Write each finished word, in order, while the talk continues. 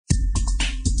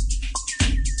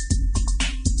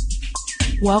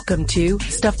Welcome to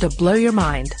Stuff to Blow Your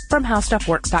Mind from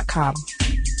HowStuffWorks.com.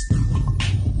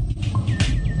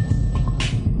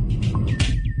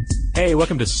 Hey,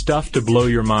 welcome to Stuff to Blow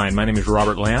Your Mind. My name is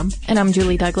Robert Lamb. And I'm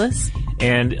Julie Douglas.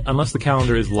 And unless the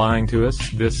calendar is lying to us,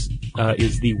 this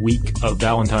is the week of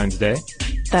Valentine's Day.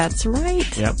 That's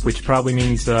right. Yep, which probably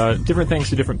means different things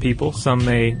to different people. Some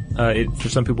may, for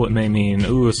some people it may mean,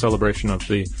 a celebration of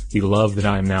the love that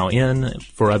I am now in.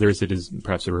 For others it is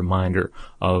perhaps a reminder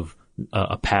of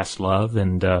a past love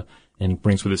and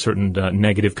brings with it certain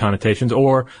negative connotations,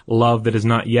 or love that is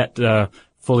not yet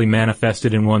fully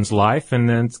manifested in one's life, and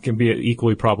then it can be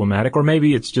equally problematic. Or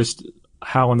maybe it's just,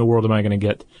 how in the world am I going to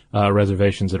get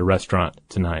reservations at a restaurant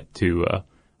tonight to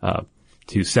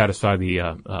satisfy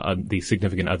the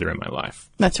significant other in my life?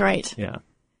 That's right. Yeah.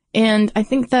 And I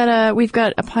think that we've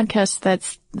got a podcast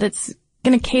that's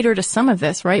going to cater to some of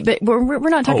this, right? But we're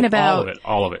not talking about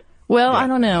all of it. Well,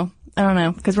 yeah. I don't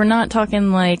know, because we're not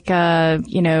talking like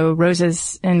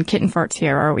roses and kitten farts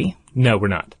here, are we? No, we're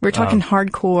not. We're talking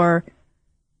hardcore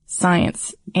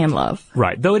science and love.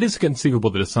 Right. Though it is conceivable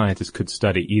that a scientist could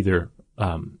study either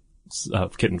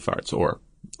kitten farts or...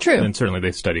 True. And certainly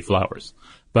they study flowers.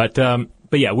 But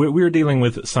yeah, we're dealing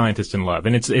with scientists and love.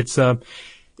 And it's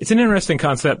an interesting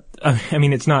concept. I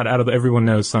mean, it's not out of everyone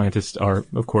knows scientists are,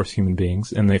 of course, human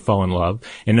beings, and they fall in love.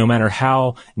 And no matter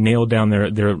how nailed down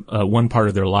their one part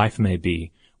of their life may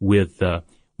be with the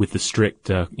strict,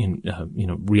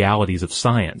 realities of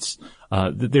science,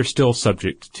 they're still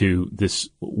subject to this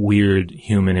weird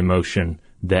human emotion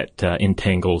that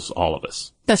entangles all of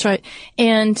us. That's right.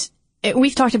 And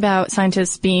we've talked about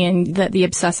scientists being the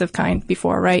obsessive kind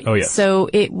before, right? Oh, yes. So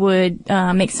it would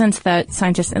make sense that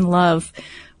scientists in love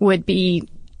would be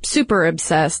super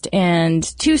obsessed, and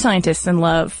two scientists in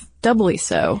love doubly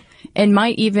so. And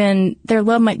their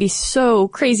love might be so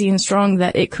crazy and strong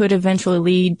that it could eventually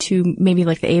lead to maybe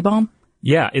like the A-bomb.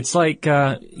 Yeah, it's like,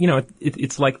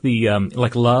 it's like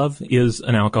like love is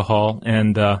an alcohol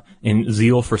and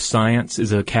zeal for science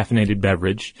is a caffeinated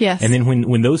beverage. Yes. And then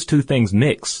when those two things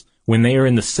mix, when they are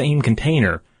in the same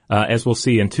container, as we'll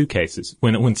see in two cases,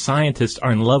 when scientists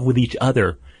are in love with each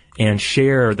other and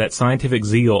share that scientific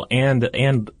zeal and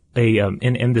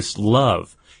this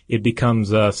love, it becomes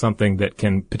something that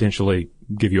can potentially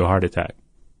give you a heart attack.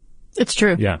 It's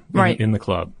true. Yeah. Right. In the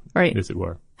club. Right. As it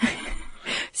were.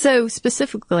 So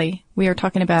specifically, we are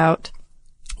talking about...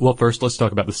 Well, first, let's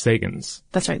talk about the Sagans.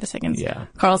 That's right, the Sagans. Yeah.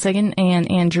 Carl Sagan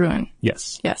and Anne Druyan.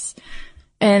 Yes. Yes.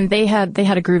 And they had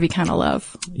a groovy kind of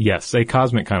love. Yes, a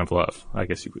cosmic kind of love, I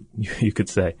guess you could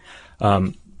say.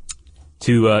 To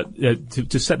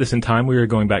set this in time, we are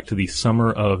going back to the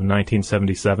summer of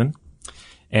 1977.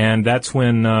 And that's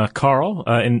when Carl,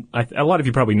 and a lot of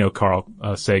you probably know Carl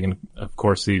Sagan, of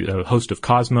course, the host of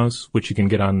Cosmos, which you can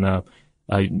get on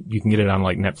you can get it on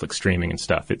like Netflix streaming and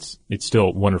stuff. It's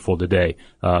still wonderful today.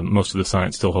 Most of the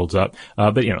science still holds up.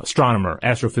 But astronomer,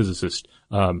 astrophysicist,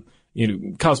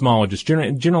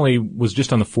 cosmologist, generally was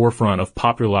just on the forefront of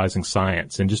popularizing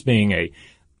science and just being a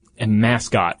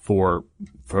mascot for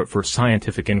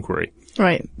scientific inquiry.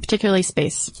 Right. Particularly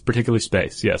space. Particularly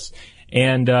space, yes.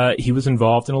 And he was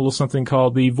involved in a little something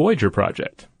called the Voyager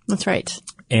project. That's right.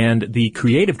 And the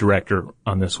creative director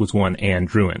on this was one Anne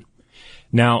Druyan.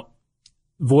 Now,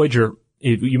 Voyager,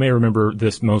 you may remember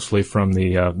this mostly from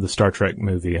the Star Trek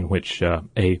movie in which a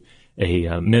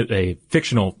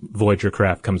fictional Voyager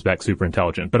craft comes back super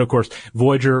intelligent. But of course,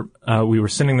 Voyager, we were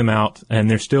sending them out, and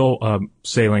they're still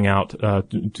sailing out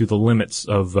to the limits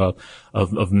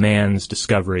of man's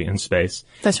discovery in space.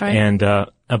 That's right. And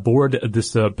aboard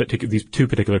these two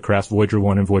particular crafts, Voyager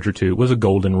 1 and Voyager 2, was a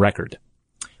golden record,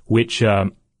 which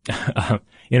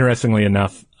interestingly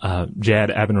enough,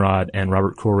 Jad Abumrad and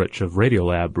Robert Krulwich of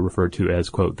Radiolab referred to as,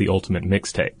 quote, the ultimate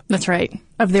mixtape. That's right.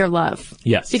 Of their love.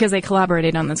 Yes. Because they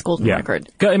collaborated on this golden record.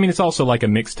 I mean, it's also like a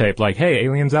mixtape, like, hey,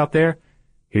 aliens out there,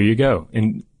 here you go.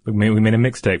 And we made a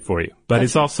mixtape for you. But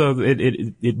it's also,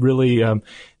 it really,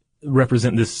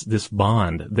 represent this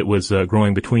bond that was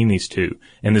growing between these two,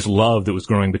 and this love that was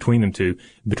growing between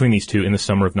these two in the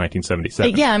summer of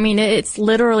 1977. Yeah, I mean, it's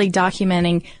literally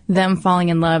documenting them falling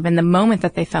in love and the moment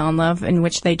that they fell in love, in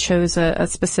which they chose a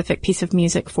specific piece of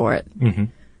music for it,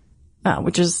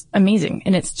 which is amazing,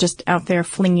 and it's just out there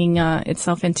flinging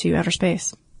itself into outer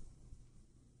space.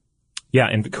 Yeah,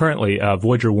 and currently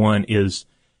Voyager 1 is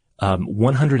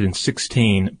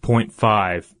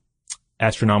 116.5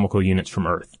 astronomical units from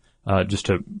Earth. Just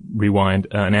to rewind,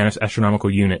 an astronomical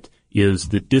unit is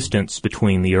the distance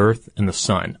between the Earth and the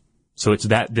Sun. So it's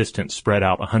that distance spread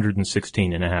out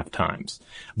 116 and a half times.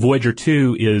 Voyager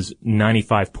 2 is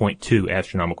 95.2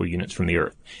 astronomical units from the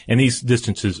Earth. And these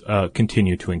distances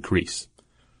continue to increase.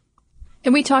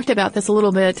 And we talked about this a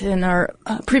little bit in our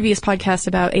previous podcast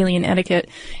about alien etiquette.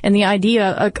 And the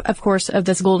idea, of course, of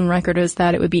this golden record is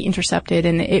that it would be intercepted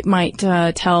and it might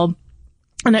tell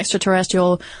an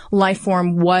extraterrestrial life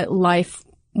form what life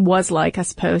was like, I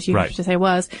suppose you have to say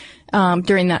was,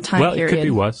 during that time period. Well, it could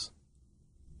be was.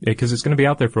 Yeah, because it's going to be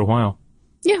out there for a while.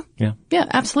 Yeah. Yeah. Yeah,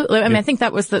 absolutely. I mean, I think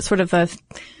that was the sort of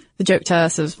the joke to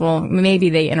us is, well,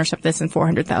 maybe they intercept this in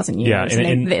 400,000 years. Yeah,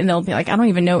 and they'll be like, I don't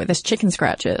even know what this chicken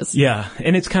scratch is. Yeah,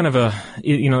 and it's kind of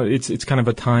it's kind of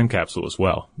a time capsule as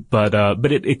well. But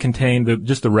it contained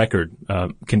the record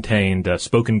contained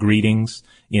spoken greetings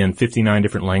in 59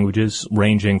 different languages,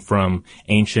 ranging from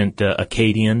ancient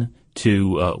Akkadian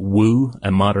to Wu, a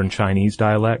modern Chinese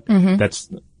dialect. Mm-hmm. That's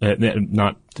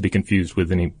not to be confused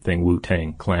with anything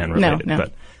Wu-Tang Clan related. No.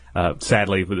 But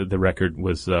sadly, the record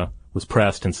was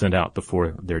pressed and sent out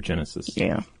before their genesis.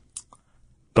 Yeah.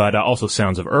 But also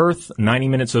Sounds of Earth, 90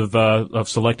 minutes of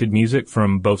selected music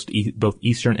from both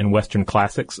Eastern and Western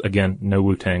classics. Again, no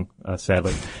Wu-Tang,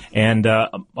 sadly. And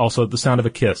also The Sound of a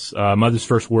Kiss, mother's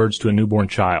first words to a newborn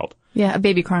child. Yeah, a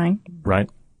baby crying. Right.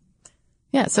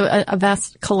 Yeah, so a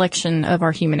vast collection of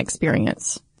our human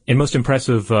experience. And most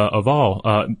impressive of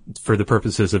all, for the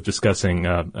purposes of discussing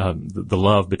the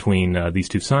love between these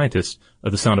two scientists,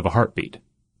 The Sound of a Heartbeat.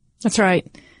 That's right.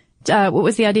 What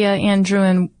was the idea? Anne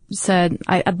Druin said,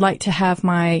 I'd like to have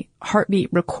my heartbeat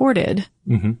recorded,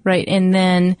 mm-hmm. right? And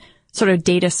then sort of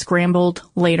data scrambled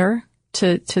later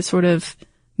to sort of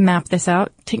map this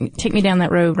out. Take me down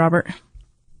that road, Robert.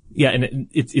 Yeah, and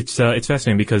it's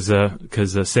fascinating because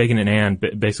Sagan and Anne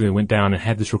basically went down and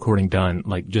had this recording done,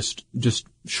 like just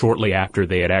shortly after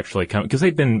they had actually come, because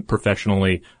they'd been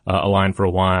professionally aligned for a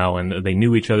while and they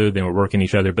knew each other, they were working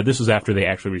each other, but this was after they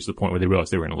actually reached the point where they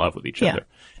realized they were in love with each other.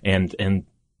 And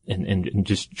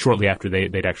just shortly after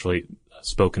they'd actually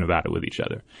spoken about it with each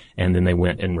other. And then they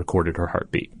went and recorded her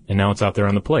heartbeat. And now it's out there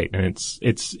on the plate. And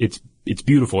it's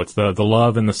beautiful. It's the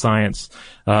love and the science,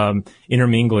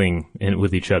 intermingling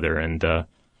with each other. And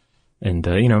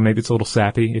maybe it's a little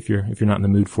sappy if you're not in the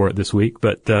mood for it this week,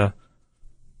 but for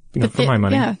my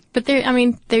money. Yeah. But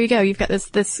there you go. You've got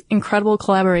this incredible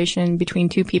collaboration between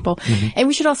two people. Mm-hmm. And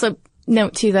we should also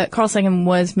note too that Carl Sagan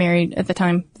was married at the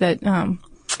time that,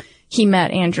 he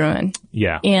met Anne Druin.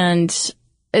 Yeah. And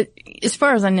as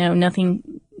far as I know,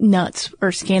 nothing nuts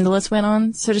or scandalous went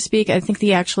on, so to speak. I think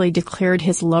he actually declared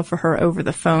his love for her over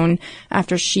the phone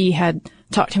after she had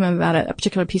talked to him about a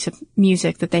particular piece of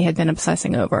music that they had been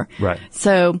obsessing over. Right.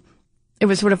 So it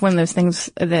was sort of one of those things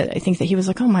that I think that he was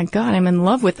like, oh my God, I'm in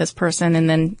love with this person. And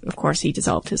then, of course, he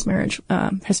dissolved his marriage,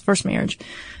 his first marriage.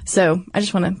 So I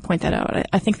just want to point that out.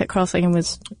 I think that Carl Sagan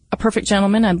was a perfect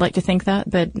gentleman. I'd like to think that,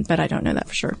 but I don't know that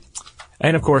for sure.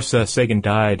 And of course, Sagan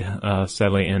died,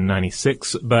 sadly in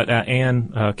 96, but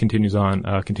Anne continues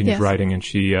writing, and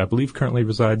she, I believe, currently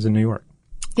resides in New York.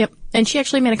 Yep. And she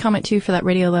actually made a comment too for that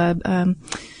Radiolab,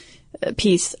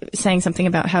 piece, saying something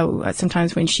about how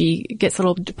sometimes when she gets a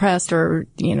little depressed or,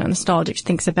 nostalgic, she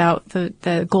thinks about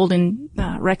the golden,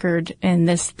 record and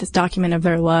this document of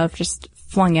their love just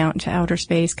flung out into outer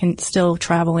space, still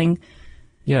traveling.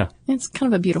 Yeah. It's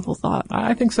kind of a beautiful thought.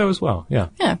 I think so as well. Yeah.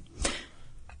 Yeah.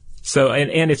 So,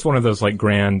 and it's one of those like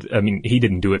grand, I mean, he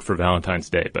didn't do it for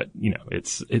Valentine's Day, but,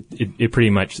 it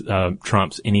pretty much,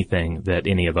 trumps anything that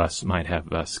any of us might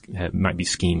might be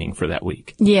scheming for that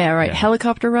week. Yeah, right. Yeah.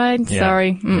 Helicopter ride? Yeah.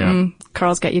 Sorry. Yeah.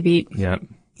 Carl's got you beat. Yeah.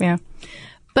 Yeah.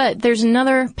 But there's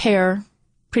another pair,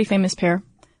 pretty famous pair,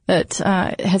 that,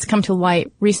 has come to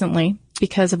light recently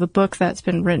because of a book that's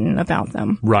been written about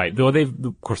them. Right. Though they've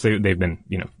been,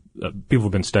 people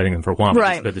have been studying them for a while,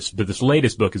 right. but this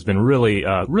latest book has been really,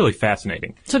 really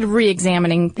fascinating. Sort of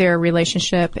re-examining their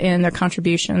relationship and their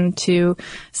contribution to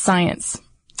science.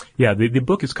 Yeah, the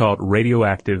book is called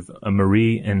Radioactive,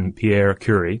 Marie and Pierre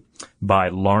Curie by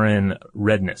Lauren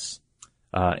Redniss.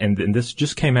 And this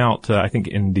just came out, I think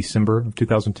in December of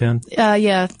 2010.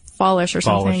 Yeah, fallish or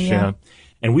something. Fallish, yeah.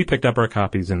 And we picked up our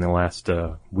copies in the last,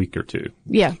 week or two.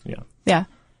 Yeah. Yeah. Yeah.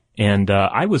 And,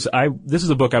 this is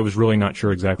a book I was really not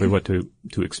sure exactly what to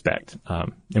expect.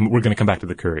 And we're going to come back to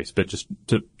the Curies, but just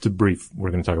to brief,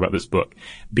 we're going to talk about this book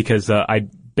because, I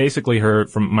basically heard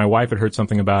from my wife had heard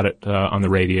something about it, on the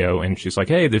radio and she's like,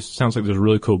 hey, this sounds like there's a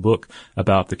really cool book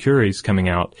about the Curies coming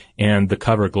out and the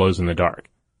cover glows in the dark.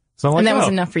 So I'm like, and that was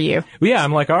enough for you. Yeah.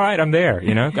 I'm like, all right, I'm there,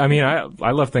 I mean,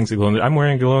 I love things that glow in the, I'm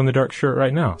wearing a glow in the dark shirt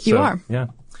right now. You are. Yeah.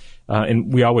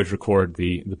 And we always record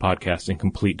the podcast in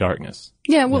complete darkness.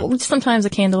 Yeah, well, sometimes a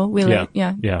candle. We when we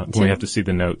have to see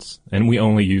the notes. And we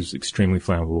only use extremely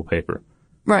flammable paper.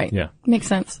 Right. Yeah. Makes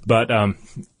sense. But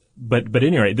But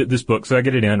anyway, this book, so I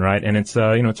get it in, right? And it's,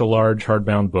 it's a large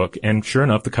hardbound book. And sure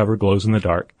enough, the cover glows in the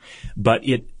dark. But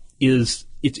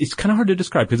it's kind of hard to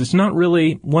describe because it's not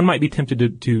really, one might be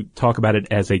tempted to talk about it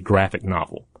as a graphic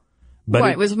novel. But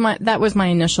right, that was my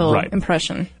initial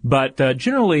impression. But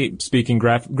generally speaking,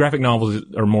 graphic novels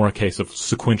are more a case of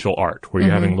sequential art, where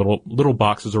you're having little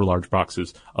boxes or large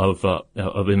boxes of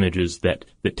images that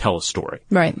tell a story.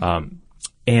 Right.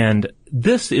 And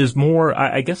this is more,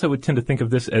 I guess I would tend to think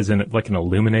of this as like an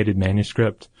illuminated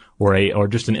manuscript or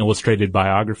just an illustrated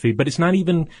biography, but it's not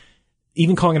even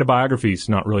calling it a biography is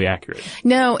not really accurate.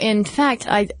 No, in fact,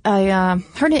 I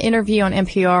heard an interview on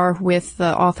NPR with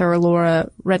the author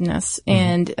Laura Redness,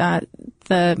 and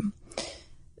the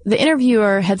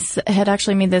interviewer had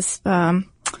actually made this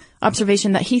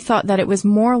observation that he thought that it was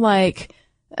more like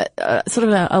sort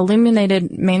of an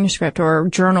illuminated manuscript or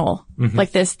journal,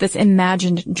 like this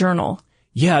imagined journal.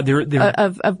 Yeah,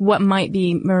 of what might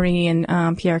be Marie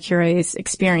and Pierre Curie's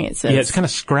experiences. Yeah, it's kind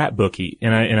of scrapbooky,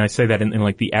 and I say that in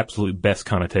like the absolute best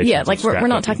connotation. Yeah, like we're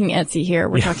not talking Etsy here.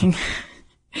 We're talking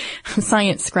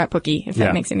science scrapbooky, if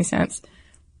that makes any sense.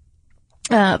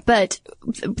 But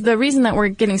the reason that we're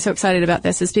getting so excited about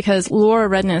this is because Laura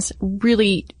Redness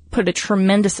really put a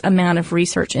tremendous amount of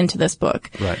research into this book.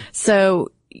 Right.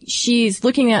 So she's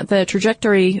looking at the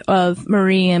trajectory of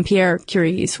Marie and Pierre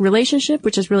Curie's relationship,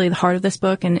 which is really the heart of this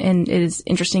book and it is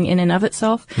interesting in and of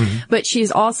itself. But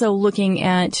she's also looking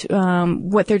at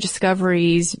what their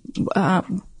discoveries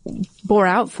bore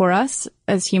out for us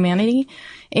as humanity.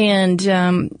 And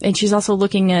she's also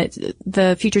looking at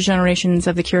the future generations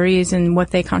of the Curies and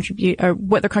what they contribute, or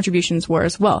what their contributions were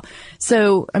as well.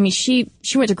 So, I mean, she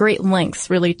went to great lengths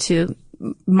really to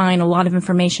mine a lot of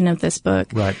information of this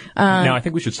book. Right. Now, I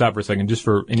think we should stop for a second, just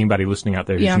for anybody listening out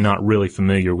there who's not really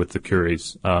familiar with the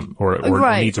Curies,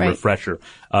 or needs a refresher.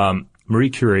 Marie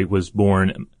Curie was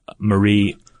born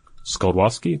Marie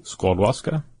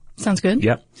Skłodowska. Sounds good.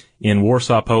 Yep. In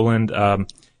Warsaw, Poland,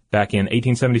 back in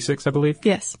 1876, I believe.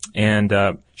 Yes. And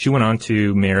she went on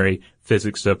to marry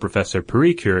physics professor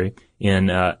Pierre Curie in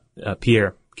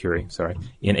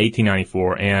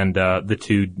 1894, and the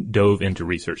two dove into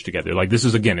research together. Like this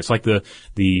is again, it's like the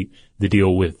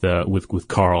deal with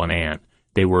Carl and Anne.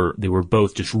 They were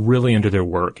both just really into their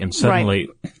work, and suddenly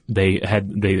they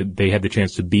had the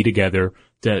chance to be together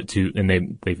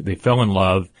and they fell in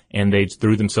love, and they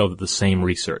threw themselves at the same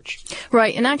research.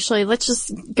 Right. And actually, let's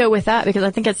just go with that, because I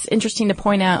think it's interesting to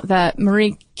point out that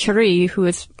Marie Curie, who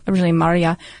is originally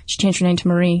Maria, she changed her name to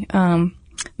Marie,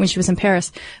 when she was in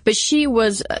Paris, but she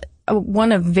was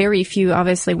one of very few,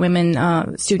 obviously,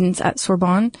 women, students at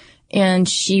Sorbonne. And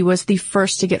she was the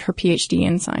first to get her PhD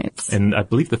in science. And I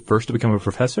believe the first to become a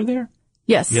professor there?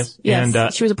 Yes. And,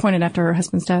 she was appointed after her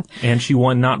husband's death. And she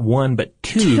won not one, but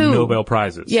two Nobel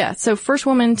Prizes. Yeah. So first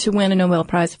woman to win a Nobel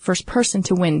Prize, first person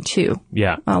to win two.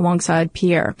 Yeah. Alongside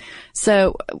Pierre.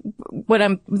 So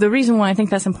the reason why I think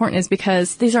that's important is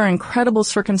because these are incredible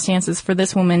circumstances for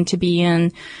this woman to be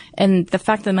in. And the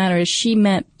fact of the matter is she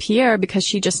met Pierre because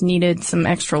she just needed some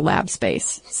extra lab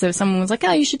space. So someone was like,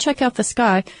 oh, you should check out this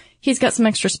guy. He's got some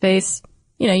extra space.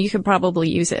 You could probably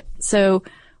use it. So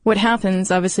what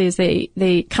happens, obviously, is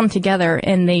they come together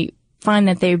and they find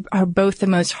that they are both the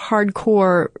most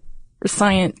hardcore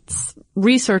science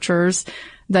researchers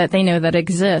that they know that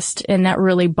exist, and that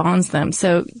really bonds them.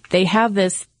 So they have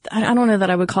this, I don't know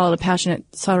that I would call it a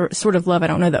passionate sort of love. I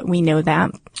don't know that we know that,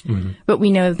 but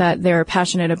we know that they're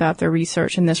passionate about their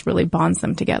research, and this really bonds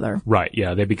them together. Right.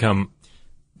 Yeah. They become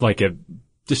like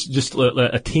just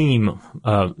a team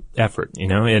effort,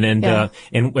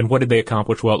 and what did they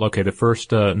accomplish? Well, okay, the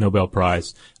first Nobel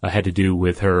Prize had to do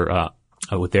with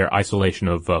with their isolation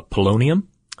of polonium,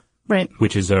 right,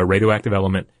 which is a radioactive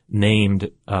element named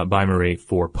by Marie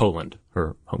for Poland,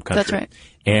 her home country. That's right.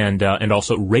 And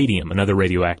also radium, another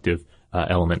radioactive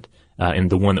element, and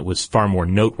the one that was far more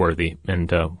noteworthy,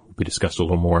 and we discussed a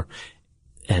little more.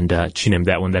 And she named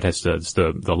that one. That has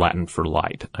the Latin for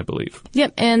light, I believe.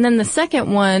 Yep. And then the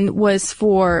second one was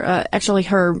for actually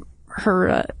her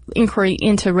inquiry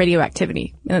into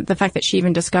radioactivity, the fact that she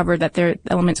even discovered that their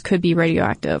elements could be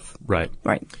radioactive. Right.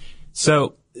 Right.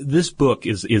 So this book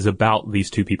is about these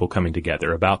two people coming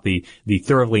together, about the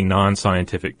thoroughly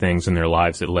non-scientific things in their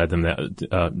lives that led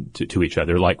them to each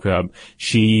other. Like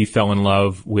she fell in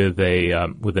love with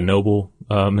a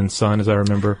nobleman's son, as I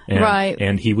remember, right?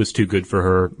 And he was too good for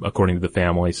her, according to the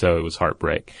family, so it was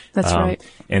heartbreak. That's right.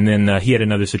 And then he had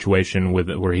another situation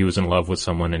where he was in love with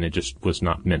someone, and it just was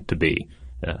not meant to be.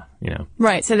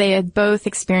 Right. So they had both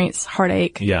experienced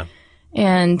heartache. Yeah.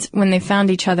 And when they found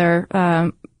each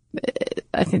other,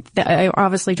 I think that are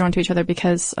obviously drawn to each other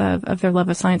because of their love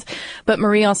of science. But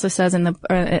Marie also says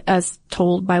as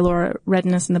told by Laura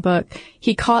Redness in the book,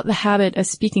 he caught the habit of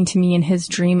speaking to me in his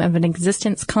dream of an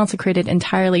existence consecrated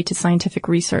entirely to scientific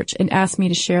research and asked me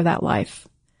to share that life.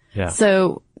 Yeah.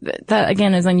 So that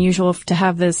again is unusual to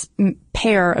have this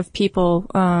pair of people,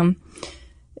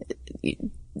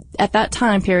 at that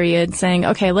time period saying,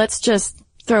 okay, let's just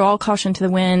throw all caution to the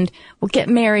wind. We'll get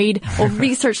married. We'll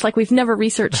research like we've never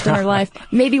researched in our life.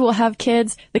 Maybe we'll have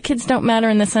kids. The kids don't matter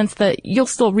in the sense that you'll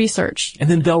still research. And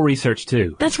then they'll research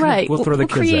too. That's right. We'll throw the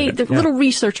kids create at it. the little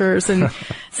researchers. And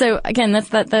so again,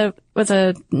 that was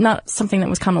not something that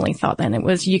was commonly thought then. It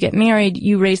was you get married,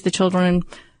 you raise the children,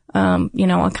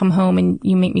 I'll come home and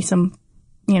you make me some,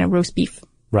 roast beef.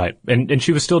 Right. And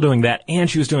she was still doing that, and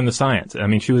she was doing the science. I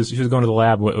mean, she was going to the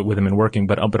lab with him and working,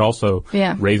 but also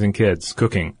raising kids,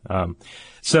 cooking.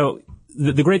 So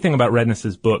the great thing about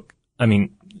Redness's book, I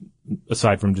mean,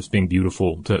 aside from just being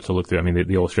beautiful to look through, I mean,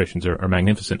 the illustrations are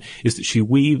magnificent, is that she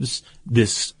weaves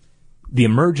the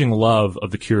emerging love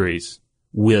of the Curies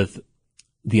with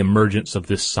the emergence of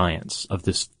this science, of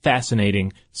this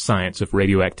fascinating science of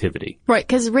radioactivity. Right.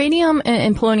 Because radium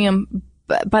and polonium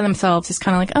by themselves is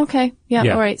kind of like, okay,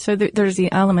 all right. So there's the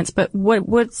elements, but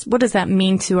what does that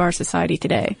mean to our society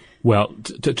today? Well,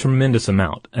 a tremendous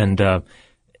amount. And,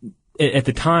 at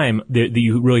the time,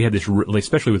 you really had this,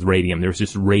 especially with radium, there was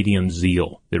this radium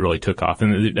zeal that really took off.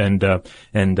 And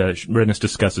Redness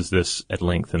discusses this at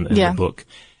length in the book.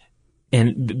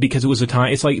 And because it was a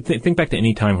time, it's like, think back to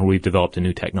any time where we've developed a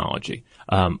new technology.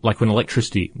 Like when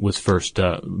electricity was first,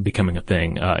 becoming a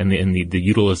thing, and the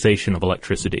utilization of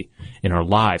electricity in our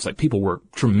lives, like people were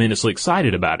tremendously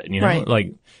excited about it, right.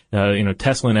 Like,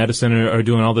 Tesla and Edison are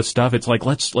doing all this stuff. It's like,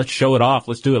 let's show it off.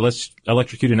 Let's do it. Let's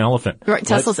electrocute an elephant. Right.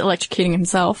 Tesla's electrocuting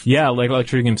himself. Yeah, like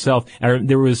electrocuting himself.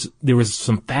 There was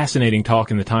some fascinating talk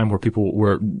in the time where people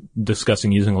were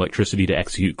discussing using electricity to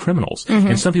execute criminals. Mm-hmm.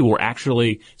 And some people were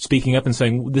actually speaking up and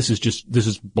saying, this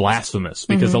is blasphemous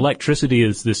because electricity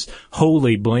is this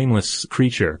holy, blameless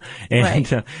creature.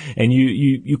 And, and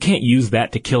you can't use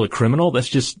that to kill a criminal.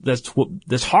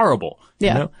 That's horrible.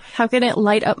 Yeah. How can it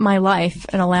light up my life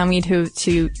and allow me to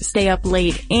stay up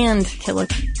late and kill a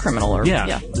criminal?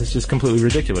 It's just completely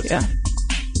ridiculous. Yeah.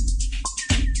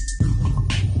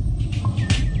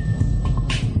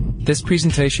 This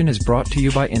presentation is brought to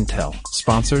you by Intel,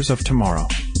 sponsors of tomorrow.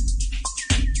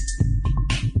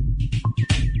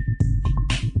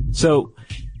 So,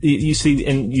 you see,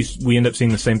 and we end up seeing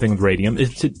the same thing with radium.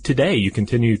 Today, you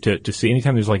continue to see,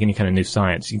 anytime there's like any kind of new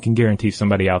science, you can guarantee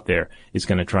somebody out there is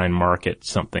going to try and market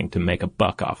something to make a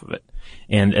buck off of it.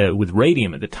 And with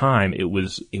radium at the time, it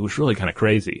was really kind of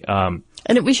crazy.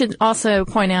 And we should also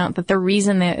point out that the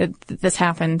reason that this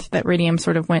happened, that radium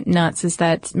sort of went nuts, is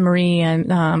that Marie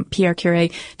and Pierre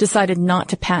Curie decided not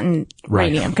to patent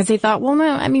radium because they thought, well, no,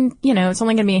 I mean, it's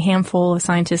only going to be a handful of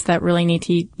scientists that really need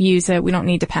to use it. We don't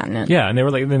need to patent it. Yeah, and they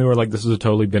were like, this is a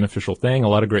totally beneficial thing. A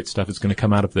lot of great stuff is going to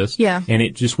come out of this. Yeah, and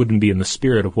it just wouldn't be in the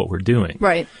spirit of what we're doing.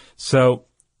 Right. So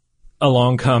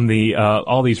along come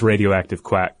all these radioactive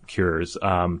quack cures.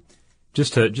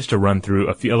 Just to run through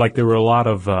a few, like there were a lot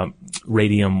of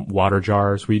radium water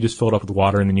jars where you just filled up with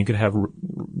water and then you could have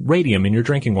radium in your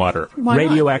drinking water.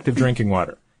 Radioactive drinking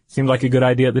water. Seemed like a good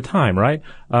idea at the time, right?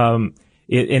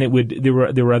 There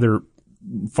were other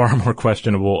far more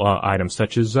questionable items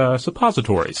such as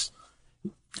suppositories.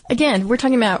 Again, we're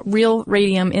talking about real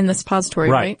radium in the suppository,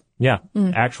 right? Yeah.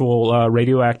 Actual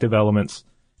radioactive elements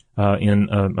in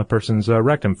a person's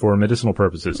rectum for medicinal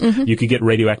purposes. Mm-hmm. You could get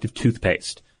radioactive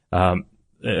toothpaste.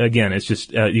 Again, it's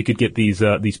just, you could get these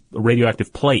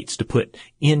radioactive plates to put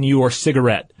in your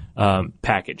cigarette,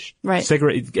 package. Right.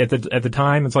 Cigarette, at the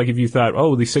time, it's like if you thought,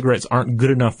 oh, these cigarettes aren't good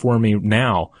enough for me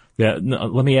now,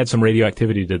 let me add some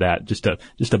radioactivity to that, just to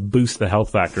boost the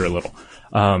health factor a little.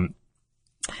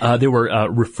 There were,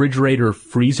 refrigerator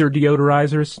freezer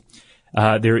deodorizers.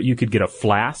 You could get a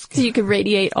flask. So you could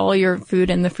radiate all your food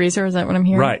in the freezer, is that what I'm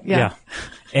hearing? Right, yeah.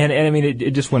 And I mean,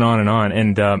 it just went on and on.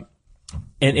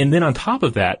 And then on top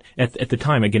of that, at the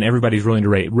time, again, everybody's willing to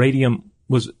rate. Radium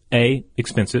was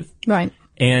expensive. Right.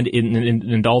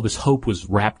 And all this hope was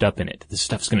wrapped up in it. This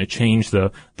stuff's going to change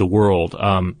the world.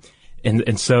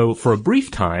 And so for a brief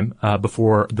time,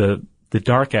 before the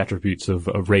dark attributes of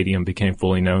radium became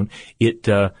fully known, it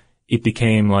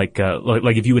became like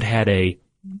if you had a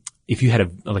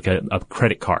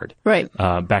credit card. Right.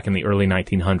 Back in the early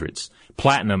 1900s,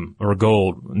 platinum or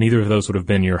gold, neither of those would have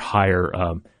been your higher,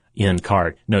 end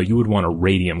card. No, you would want a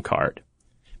radium card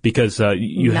because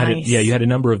you had a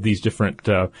number of these different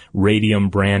radium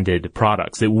branded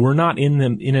products that were not in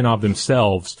and of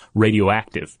themselves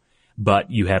radioactive.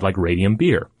 but you had like radium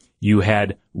beer. You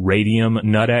had radium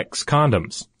Nut-X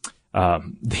condoms.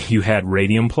 You had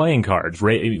radium playing cards,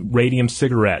 radium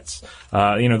cigarettes.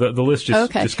 The list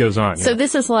just goes on. So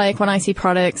this is like when I see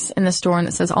products in the store and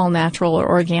it says all natural or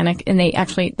organic, and they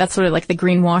actually, that's sort of like the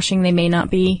greenwashing. They may not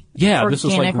be organic this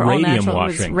was like or all radium natural.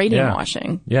 washing. It was radium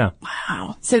washing. Yeah.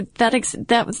 Wow. So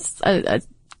that was a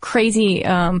crazy,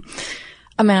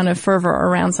 amount of fervor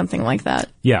around something like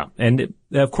that. Yeah. And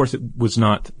of course it was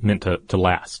not meant to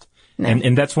last. No.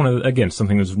 And that's one of, again,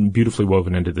 something that's beautifully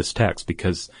woven into this text,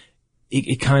 because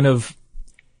it kind of,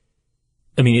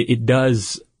 it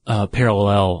does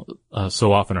parallel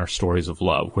so often our stories of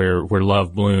love, where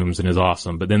love blooms and is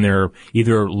awesome, but then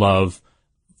either love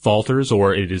falters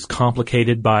or it is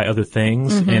complicated by other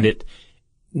things, and it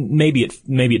maybe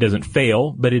it doesn't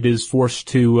fail, but it is forced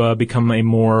to become a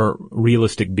more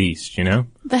realistic beast.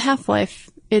 The half-life,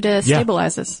 it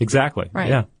stabilizes. Exactly. Right.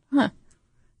 Yeah. Huh.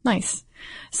 Nice.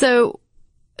 So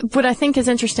what I think is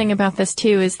interesting about this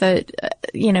too is that,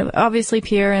 obviously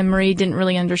Pierre and Marie didn't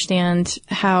really understand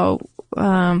how,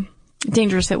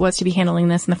 dangerous it was to be handling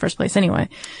this in the first place anyway.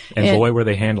 And boy, were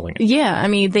they handling it. Yeah.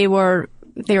 They were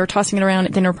tossing it around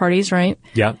at dinner parties, right?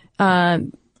 Yeah.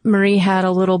 Marie had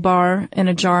a little bar in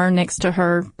a jar next to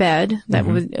her bed that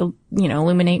would,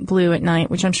 illuminate blue at night,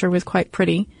 which I'm sure was quite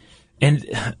pretty. And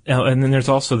then there's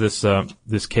also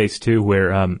this case too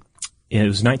where, it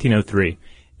was 1903.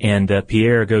 And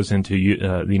Pierre goes into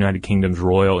the United Kingdom's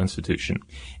Royal Institution,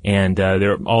 and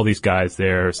there are all these guys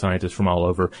there, scientists from all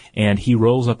over, and he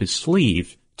rolls up his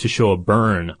sleeve to show a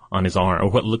burn on his arm,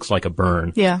 or what looks like a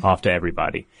burn, off to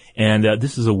everybody. And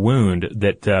this is a wound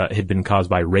that had been caused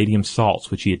by radium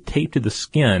salts, which he had taped to the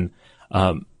skin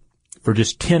for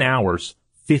just 10 hours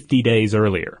 50 days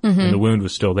earlier, and the wound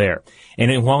was still there. And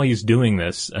then while he's doing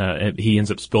this, he ends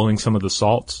up spilling some of the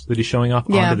salts that he's showing off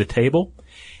onto the table,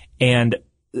 and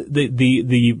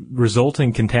the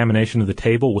resulting contamination of the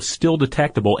table was still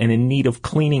detectable and in need of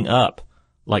cleaning up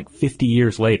like 50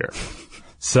 years later.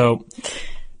 So,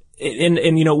 and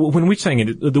when we're saying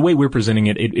it, the way we're presenting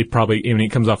it, it probably,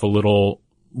 it comes off a little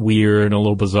weird and a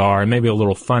little bizarre and maybe a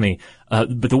little funny.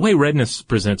 But the way Redness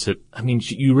presents it,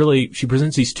 she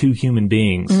presents these two human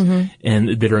beings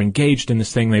and that are engaged in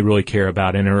this thing they really care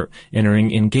about and are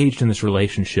engaged in this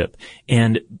relationship,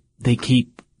 and they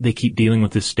keep dealing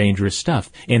with this dangerous stuff,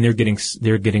 and they're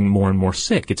getting more and more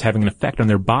sick. It's having an effect on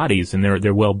their bodies and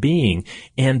their well-being,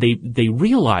 and they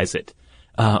realize it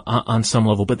on some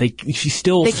level, but she's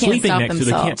still sleeping next to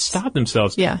them. They can't stop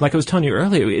themselves. Yeah. Like I was telling you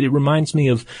earlier, it reminds me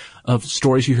of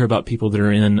stories you hear about people that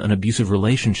are in an abusive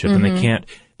relationship, and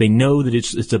they know that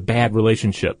it's a bad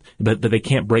relationship, but they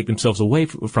can't break themselves away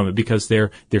from it because they're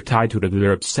tied to it, or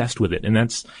they're obsessed with it. And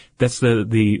that's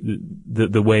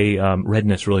the way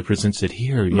Redness really presents it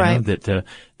here, you know, that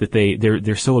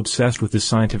they're so obsessed with this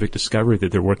scientific discovery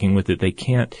that they're working with it, they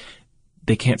can't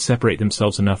separate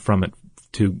themselves enough from it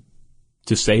to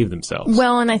save themselves.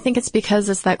 Well, and I think it's because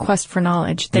it's that quest for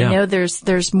knowledge. They know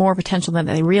there's more potential than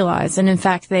they realize. And in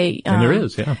fact, and there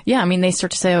is, Yeah, they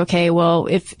start to say, okay, well,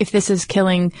 if this is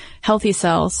killing healthy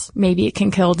cells, maybe it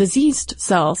can kill diseased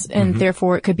cells, and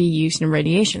therefore it could be used in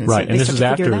radiation. Right, So and this is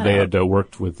after they had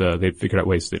worked with, they figured out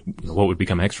ways that, what would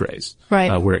become x-rays.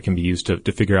 Right. Where it can be used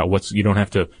to figure out you don't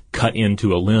have to cut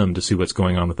into a limb to see what's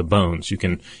going on with the bones.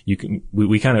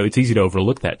 It's easy to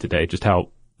overlook that today, just how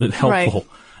helpful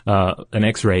an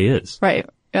X-ray is. Right.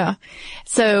 Yeah.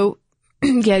 So,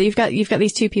 you've got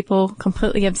these two people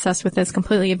completely obsessed with this,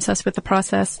 completely obsessed with the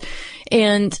process.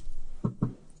 And,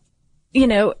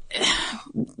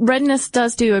 Redness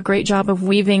does do a great job of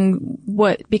weaving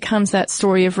what becomes that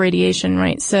story of radiation,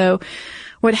 right? So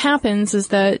what happens is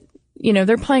that,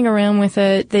 they're playing around with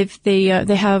it.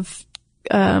 They have,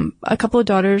 a couple of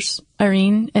daughters,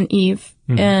 Irene and Eve.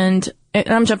 And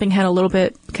I'm jumping ahead a little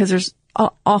bit because there's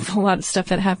awful lot of stuff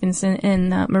that happens in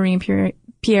Marie and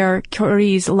Pierre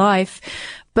Curie's life.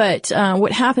 But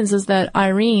what happens is that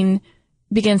Irene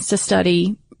begins to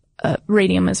study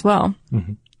radium as well,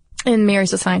 and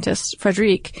marries a scientist,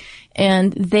 Frederic,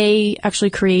 and they actually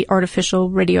create artificial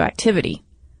radioactivity,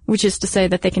 which is to say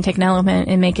that they can take an element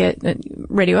and make it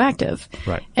radioactive.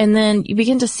 Right. And then you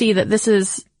begin to see that this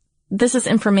is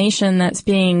information that's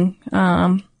being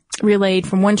relayed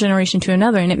from one generation to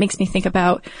another, and it makes me think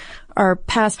about our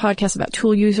past podcasts about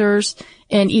tool users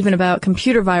and even about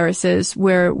computer viruses,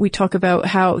 where we talk about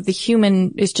how the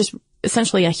human is just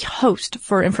essentially a host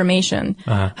for information,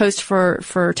 host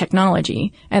for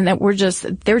technology, and that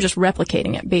they're just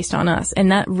replicating it based on us.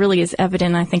 And that really is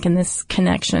evident, I think, in this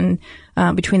connection,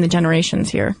 between the generations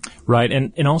here. Right.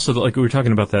 And also, like we were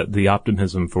talking about the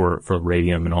optimism for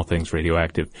radium and all things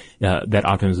radioactive, that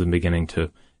optimism beginning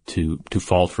to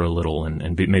falter a little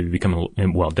and maybe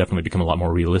definitely become a lot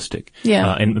more realistic.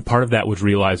 Yeah. And part of that was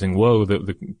realizing, whoa,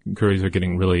 the Curies are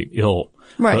getting really ill.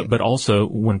 Right. But also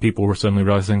when people were suddenly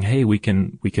realizing, hey, we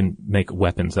can make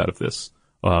weapons out of this.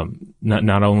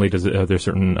 Not only are there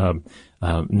certain,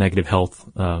 negative health,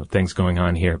 things going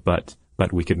on here, but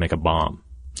we could make a bomb.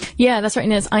 Yeah, that's right.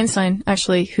 And it's Einstein,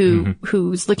 actually,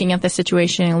 who's looking at the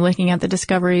situation and looking at the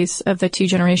discoveries of the two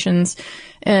generations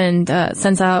and,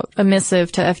 sends out a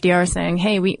missive to FDR saying,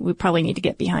 hey, we probably need to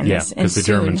get behind this. Yeah, because the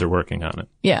Germans are working on it.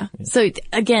 Yeah. So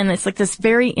again, it's like this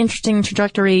very interesting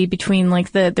trajectory between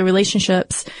like the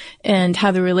relationships and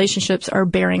how the relationships are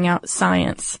bearing out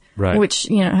science. Right. Which,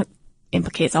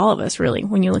 implicates all of us really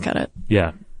when you look at it.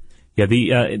 Yeah. Yeah.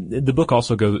 The book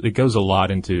also goes a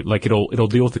lot into, like, it'll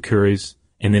deal with the Curies.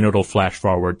 And then it'll flash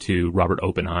forward to Robert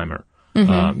Oppenheimer,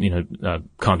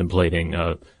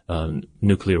 contemplating,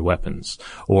 nuclear weapons.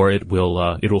 Or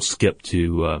it'll skip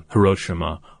to,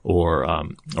 Hiroshima or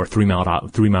 3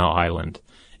 Mile Island.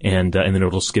 And then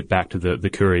it'll skip back to the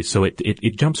Curies. So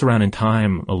it jumps around in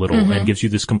time a little and gives you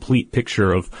this complete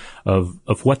picture of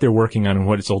what they're working on and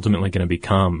what it's ultimately going to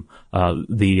become.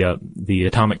 The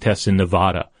atomic tests in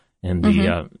Nevada. And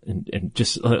and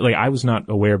just, like, I was not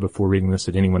aware before reading this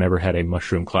that anyone ever had a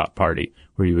mushroom cloud party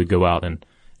where you would go out and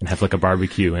have like a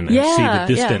barbecue and see the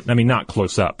distant, I mean, not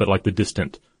close up, but like the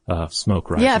distant,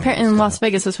 smoke rising. Yeah, apparently in Las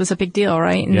Vegas this was a big deal,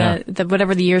 right? And the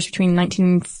whatever the years between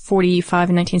 1945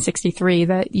 and 1963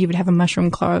 that you would have a mushroom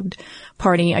cloud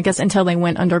party, I guess, until they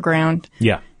went underground.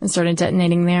 Yeah. And started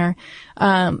detonating there.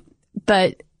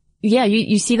 But yeah,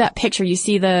 you see that picture. You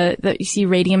see you see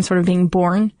radium sort of being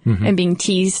born and being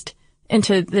teased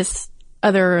into this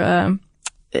other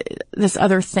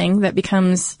thing that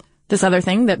becomes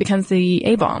the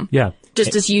A-bomb. Yeah.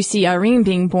 Just as you see Irene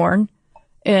being born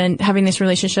and having this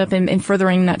relationship and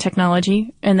furthering that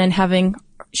technology, and then having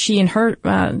she and her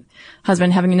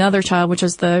husband having another child, which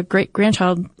is the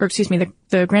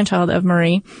grandchild of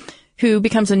Marie, who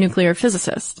becomes a nuclear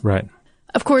physicist. Right.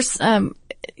 Of course,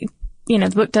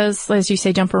 the book does, as you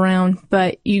say, jump around,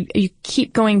 but you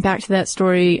keep going back to that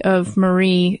story of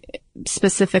Marie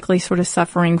specifically sort of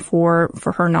suffering for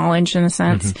her knowledge in a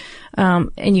sense.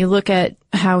 And you look at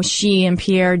how she and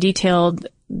Pierre detailed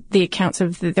the accounts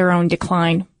of their own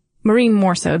decline. Marie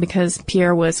more so because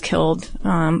Pierre was killed.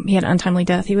 He had an untimely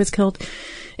death. He was killed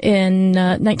in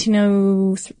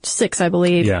 1906, I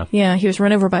believe. Yeah, he was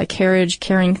run over by a carriage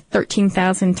carrying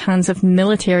 13,000 tons of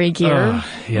military gear.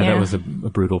 That was a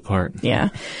brutal part. Yeah.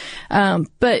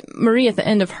 But Marie, at the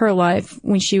end of her life,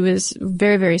 when she was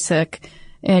very, very sick,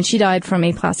 and she died from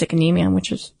aplastic anemia,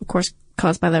 which was, of course,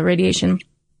 caused by the radiation,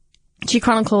 she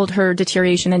chronicled her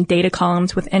deterioration in data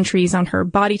columns with entries on her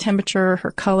body temperature,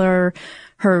 her color,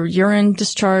 her urine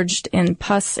discharged in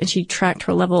pus, and she tracked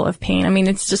her level of pain. I mean,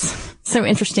 it's just so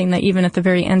interesting that even at the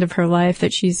very end of her life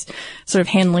that she's sort of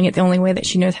handling it the only way that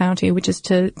she knows how to, which is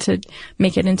to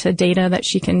make it into data that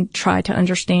she can try to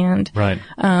understand. Right.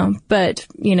 But,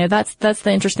 that's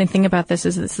the interesting thing about this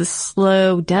is it's the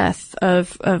slow death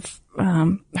of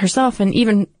herself, and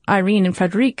even Irene and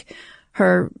Frederic,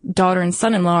 her daughter and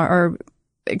son-in-law, are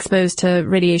exposed to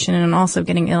radiation and also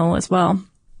getting ill as well.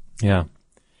 Yeah.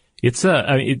 It's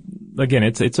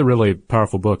it's a really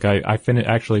powerful book. I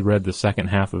actually read the second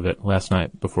half of it last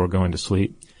night before going to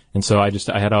sleep. And so I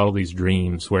had all these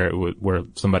dreams where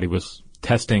somebody was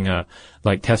testing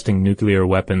nuclear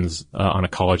weapons, on a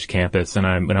college campus. And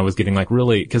I was getting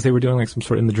cause they were doing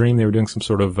in the dream, they were doing some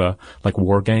sort of,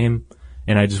 war game.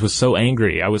 And I just was so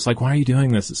angry. I was like, why are you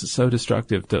doing this? This is so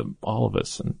destructive to all of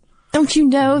us. And don't you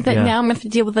know that now I'm going to have to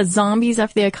deal with the zombies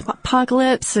after the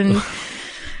apocalypse and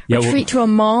retreat to a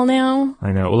mall now?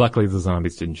 I know. Well, luckily the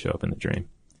zombies didn't show up in the dream.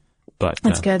 But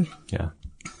that's good. Yeah.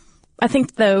 I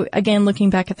think, though, again,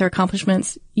 looking back at their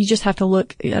accomplishments, you just have to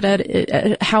look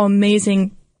at how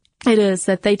amazing it is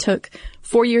that they took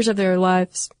 4 years of their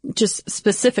lives just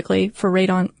specifically for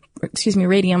radium.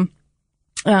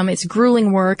 It's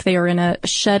grueling work. They are in a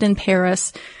shed in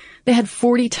Paris. They had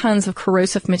 40 tons of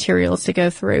corrosive materials to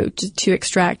go through to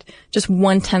extract just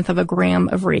 1/10 of a gram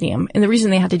of radium. And the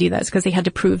reason they had to do that is because they had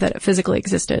to prove that it physically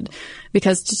existed.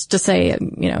 Because just to say,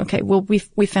 okay, well,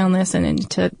 we found this, and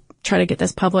to try to get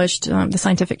this published, the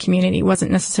scientific community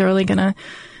wasn't necessarily going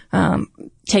to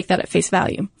take that at face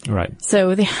value. Right.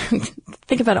 So they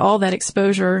think about all that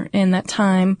exposure in that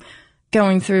time,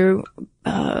 going through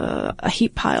a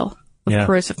heap pile of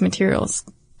corrosive materials.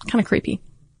 Kind of creepy.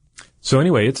 So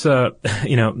anyway, it's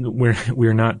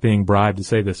we're not being bribed to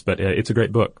say this, but it's a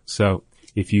great book. So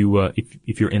if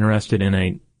you're interested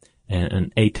in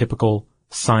an atypical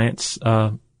science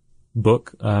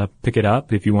book, pick it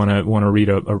up. If you want to read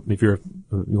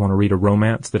a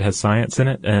romance that has science in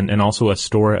it, and also a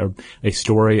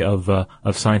story of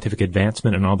scientific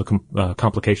advancement and all the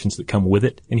complications that come with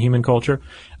it in human culture,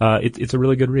 it's a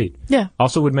really good read. Yeah.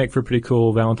 Also would make for a pretty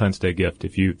cool Valentine's Day gift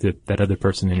if that other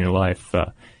person in your life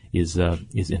is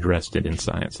interested in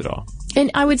science at all. And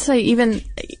I would say even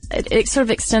it sort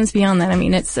of extends beyond that. I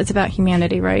mean, it's about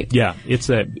humanity, right? Yeah, it's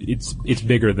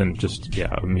bigger than just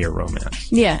a mere romance.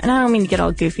 Yeah, and I don't mean to get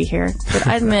all goofy here, but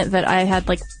I admit that I had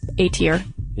like a tear.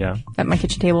 Yeah. At my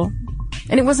kitchen table,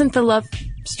 and it wasn't the love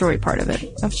story part of it.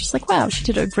 I was just like, wow, she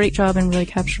did a great job in really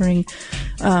capturing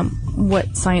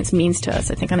what science means to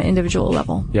us. I think on an individual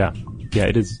level. Yeah,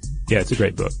 it is. Yeah, it's a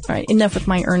great book. All right, enough with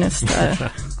my earnest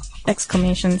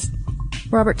exclamations.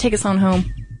 Robert, take us on home.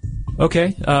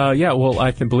 Okay. Well,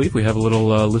 I believe we have a little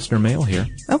listener mail here.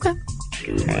 Okay.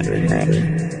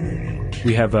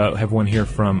 We have one here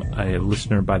from a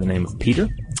listener by the name of Peter,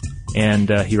 and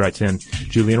he writes in,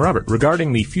 Julie and Robert,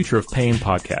 regarding the Future of Pain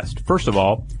podcast. First of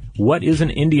all, what is an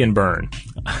Indian burn?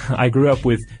 I grew up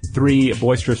with 3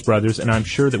 boisterous brothers, and I'm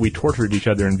sure that we tortured each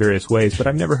other in various ways, but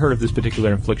I've never heard of this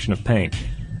particular infliction of pain.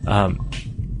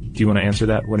 Do you want to answer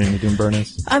that, what an Indian burn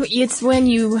is? It's when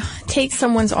you take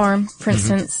someone's arm, for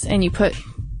instance, and you put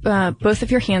both of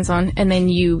your hands on, and then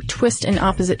you twist in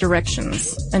opposite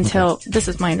directions until, this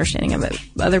is my understanding of it.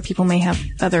 Other people may have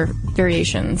other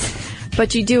variations.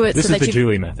 But you do it this so is that the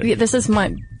Julie method. Yeah, this is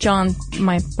my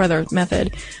brother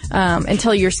method,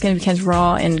 until your skin becomes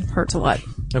raw and hurts a lot.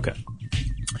 Okay.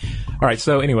 All right.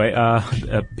 So anyway,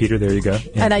 Peter, there you go.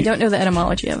 And I don't know the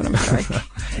etymology of it. I'm sorry.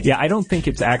 Yeah, I don't think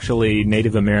it's actually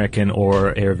Native American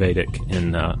or Ayurvedic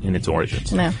in its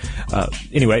origins. No.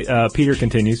 Anyway, Peter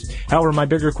continues. However, my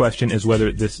bigger question is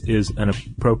whether this is an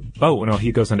Oh no,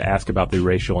 he goes on to ask about the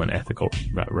racial and ethical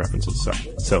references.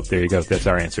 So there you go. That's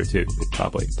our answer too. It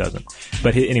probably doesn't.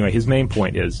 But anyway, his main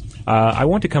point is, I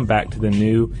want to come back to the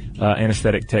new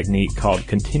anesthetic technique called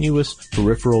continuous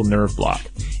peripheral nerve block.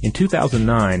 In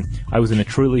 2009, I was in a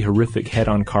truly horrific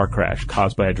head-on car crash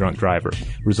caused by a drunk driver,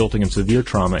 resulting in severe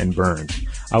trauma and burns.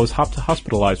 I was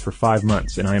hospitalized for 5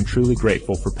 months, and I am truly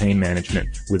grateful for pain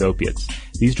management with opiates.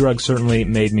 These drugs certainly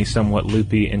made me somewhat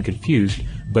loopy and confused,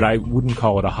 but I wouldn't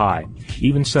call it a high.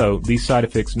 Even so, these side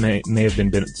effects may have been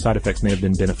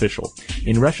beneficial.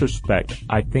 In retrospect,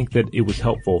 I think that it was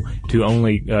helpful to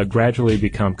only gradually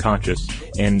become conscious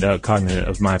and cognizant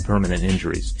of my permanent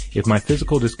injuries. If my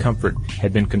physical discomfort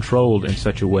had been controlled in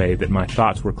such a way that my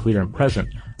thoughts were clear and present,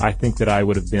 I think that I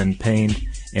would have been pained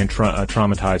and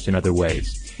traumatized in other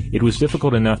ways. It was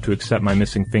difficult enough to accept my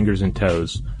missing fingers and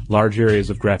toes, large areas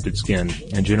of grafted skin,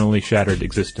 and generally shattered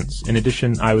existence. In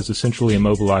addition, I was essentially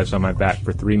immobilized on my back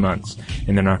for 3 months,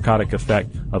 and the narcotic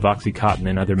effect of OxyContin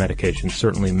and other medications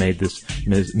certainly made this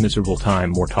miserable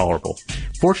time more tolerable.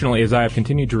 Fortunately, as I have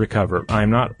continued to recover, I am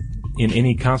not in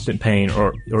any constant pain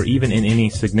or even in any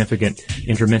significant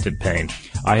intermittent pain.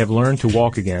 I have learned to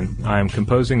walk again. I am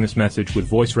composing this message with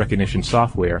voice recognition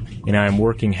software, and I am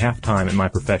working half-time in my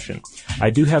profession. I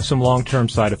do have some long-term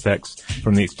side effects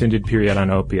from the extended period on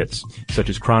opiates, such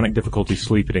as chronic difficulty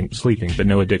sleeping, but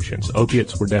no addictions.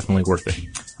 Opiates were definitely worth it.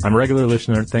 I'm a regular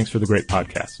listener. Thanks for the great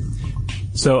podcast.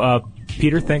 So,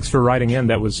 Peter, thanks for writing in.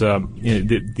 That was the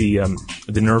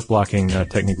nerve blocking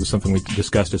technique was something we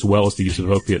discussed, as well as the use of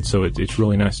opiates. So it's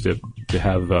really nice to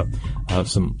have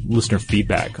some listener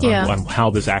feedback on how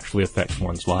this actually affects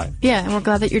one's life. Yeah, and we're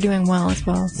glad that you're doing well as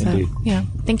well. So, indeed. Yeah,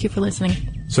 thank you for listening.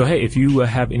 So, hey, if you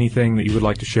have anything that you would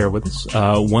like to share with us,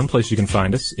 one place you can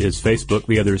find us is Facebook.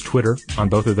 The other is Twitter. On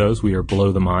both of those, we are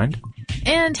Below the Mind.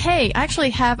 And hey, I actually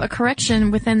have a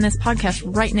correction within this podcast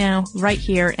right now, right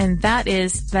here, and that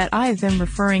is that I've been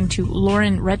referring to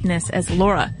Lauren Redness as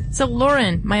Laura. So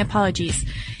Lauren, my apologies.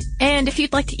 And if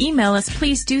you'd like to email us,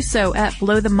 please do so at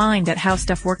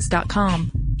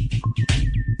blowthemind@howstuffworks.com.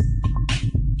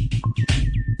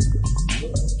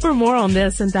 For more on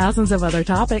this and thousands of other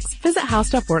topics, visit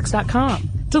howstuffworks.com.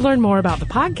 To learn more about the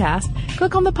podcast,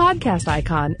 click on the podcast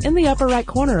icon in the upper right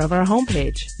corner of our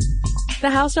homepage. The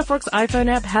How Stuff Works iPhone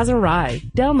app has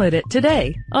arrived. Download it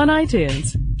today on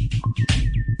iTunes.